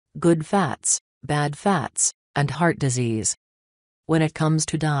good fats, bad fats, and heart disease. When it comes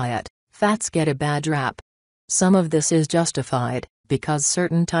to diet, fats get a bad rap. Some of this is justified, because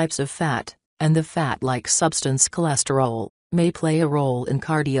certain types of fat, and the fat-like substance cholesterol, may play a role in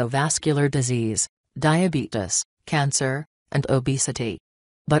cardiovascular disease, diabetes, cancer, and obesity.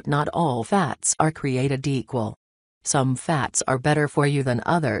 But not all fats are created equal. Some fats are better for you than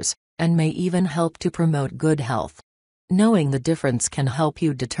others, and may even help to promote good health. Knowing the difference can help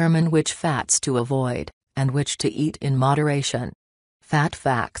you determine which fats to avoid, and which to eat in moderation. Fat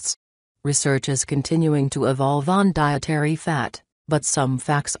facts. Research is continuing to evolve on dietary fat, but some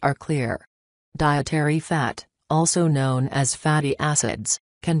facts are clear. Dietary fat, also known as fatty acids,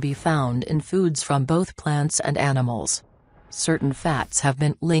 can be found in foods from both plants and animals. Certain fats have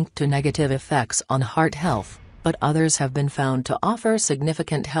been linked to negative effects on heart health, but others have been found to offer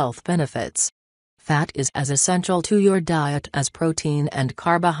significant health benefits. Fat is as essential to your diet as protein and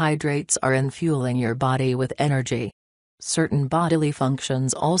carbohydrates are in fueling your body with energy. Certain bodily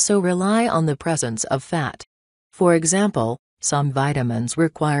functions also rely on the presence of fat. For example, some vitamins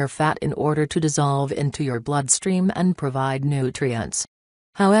require fat in order to dissolve into your bloodstream and provide nutrients.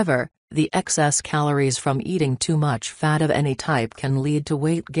 However, the excess calories from eating too much fat of any type can lead to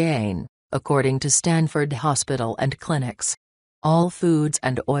weight gain, according to Stanford Hospital and clinics. All foods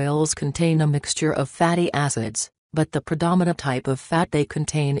and oils contain a mixture of fatty acids, but the predominant type of fat they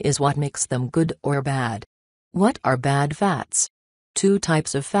contain is what makes them good or bad. What are bad fats? Two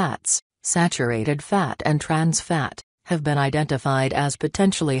types of fats, saturated fat and trans fat, have been identified as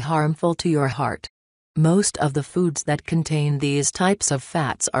potentially harmful to your heart. Most of the foods that contain these types of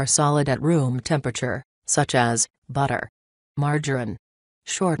fats are solid at room temperature, such as butter, margarine,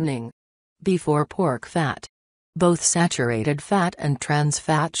 shortening, beef or pork fat. Both saturated fat and trans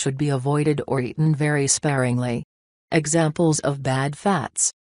fat should be avoided or eaten very sparingly. Examples of bad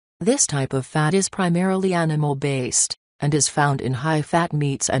fats. This type of fat is primarily animal-based, and is found in high-fat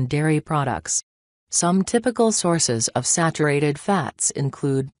meats and dairy products. Some typical sources of saturated fats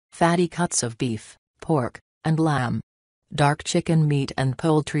include fatty cuts of beef, pork, and lamb, dark chicken meat and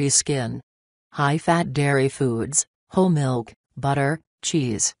poultry skin, high-fat dairy foods, whole milk, butter,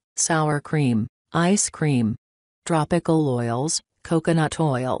 cheese, sour cream, ice cream, tropical oils, coconut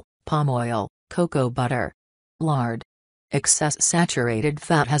oil, palm oil, cocoa butter, lard. Excess saturated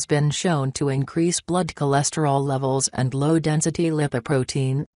fat has been shown to increase blood cholesterol levels and low-density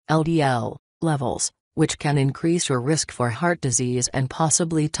lipoprotein, LDL, levels, which can increase your risk for heart disease and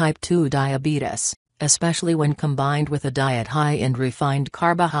possibly type 2 diabetes, especially when combined with a diet high in refined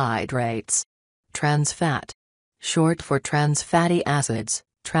carbohydrates. Trans fat. Short for trans fatty acids,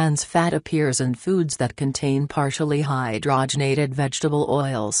 trans fat appears in foods that contain partially hydrogenated vegetable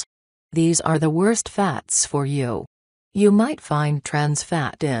oils. These are the worst fats for you. You might find trans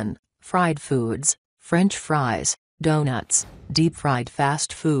fat in fried foods, French fries, donuts, deep-fried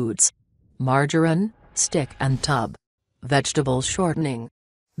fast foods, margarine, stick and tub, vegetable shortening,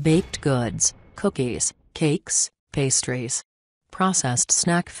 baked goods, cookies, cakes, pastries, processed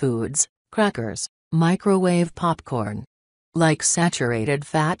snack foods, crackers, microwave popcorn. Like saturated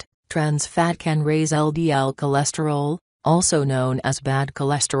fat, trans fat can raise LDL cholesterol, also known as bad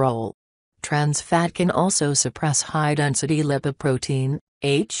cholesterol. Trans fat can also suppress high-density lipoprotein,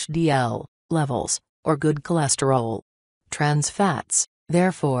 HDL, levels, or good cholesterol. Trans fats,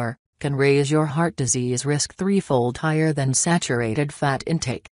 therefore, can raise your heart disease risk threefold higher than saturated fat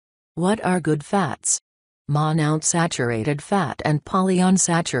intake. What are good fats? Monounsaturated fat and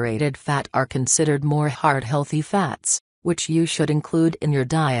polyunsaturated fat are considered more heart-healthy fats, which you should include in your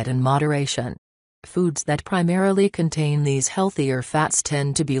diet in moderation. Foods that primarily contain these healthier fats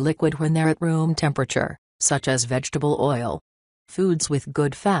tend to be liquid when they're at room temperature, such as vegetable oil. Foods with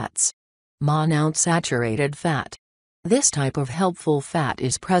good fats. Monounsaturated fat. This type of helpful fat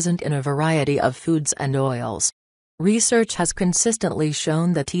is present in a variety of foods and oils. Research has consistently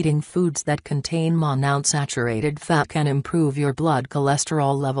shown that eating foods that contain monounsaturated fat can improve your blood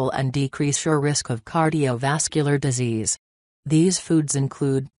cholesterol level and decrease your risk of cardiovascular disease. These foods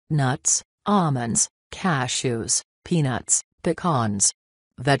include nuts, almonds, cashews, peanuts, pecans,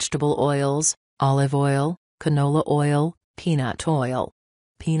 vegetable oils, olive oil, canola oil, peanut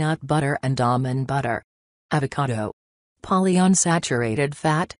butter and almond butter, avocado. Polyunsaturated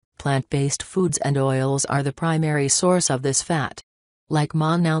fat, plant-based foods and oils are the primary source of this fat. Like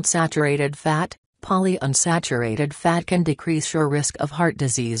monounsaturated fat, polyunsaturated fat can decrease your risk of heart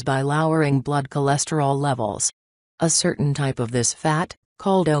disease by lowering blood cholesterol levels. A certain type of this fat,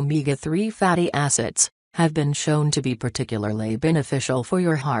 called omega-3 fatty acids, have been shown to be particularly beneficial for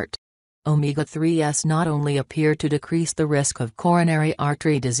your heart. Omega-3s not only appear to decrease the risk of coronary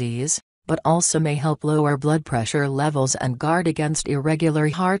artery disease, but also may help lower blood pressure levels and guard against irregular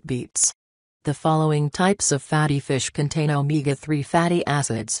heartbeats. The following types of fatty fish contain omega-3 fatty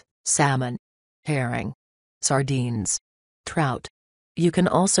acids: salmon, herring, sardines, trout. You can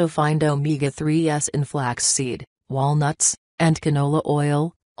also find omega-3s in flaxseed, walnuts, and canola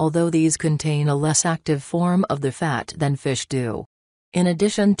oil, although these contain a less active form of the fat than fish do. In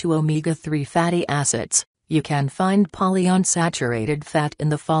addition to omega-3 fatty acids, you can find polyunsaturated fat in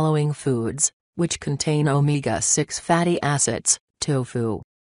the following foods, which contain omega-6 fatty acids: tofu,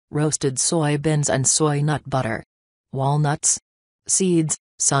 roasted soybeans and soy nut butter, walnuts, seeds,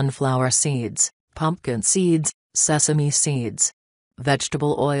 sunflower seeds, pumpkin seeds, sesame seeds,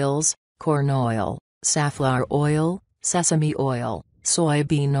 vegetable oils, corn oil, safflower oil, sesame oil,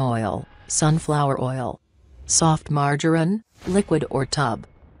 soybean oil, sunflower oil, soft margarine, liquid or tub.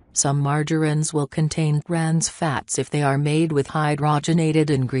 Some margarines will contain trans fats if they are made with hydrogenated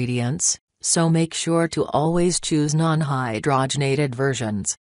ingredients, so make sure to always choose non-hydrogenated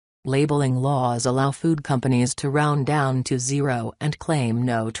versions. Labeling laws allow food companies to round down to zero and claim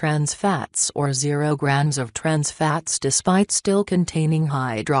no trans fats or 0 grams of trans fats despite still containing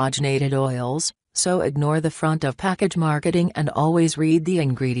hydrogenated oils, so ignore the front of package marketing and always read the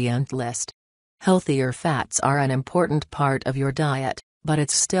ingredient list. Healthier fats are an important part of your diet, but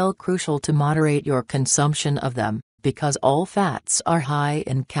it's still crucial to moderate your consumption of them, because all fats are high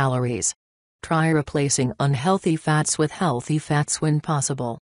in calories. Try replacing unhealthy fats with healthy fats when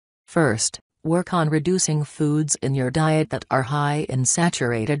possible. First, work on reducing foods in your diet that are high in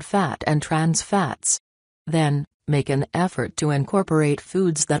saturated fat and trans fats. Then, make an effort to incorporate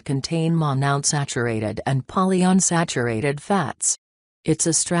foods that contain monounsaturated and polyunsaturated fats. It's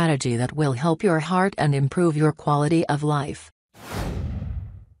a strategy that will help your heart and improve your quality of life.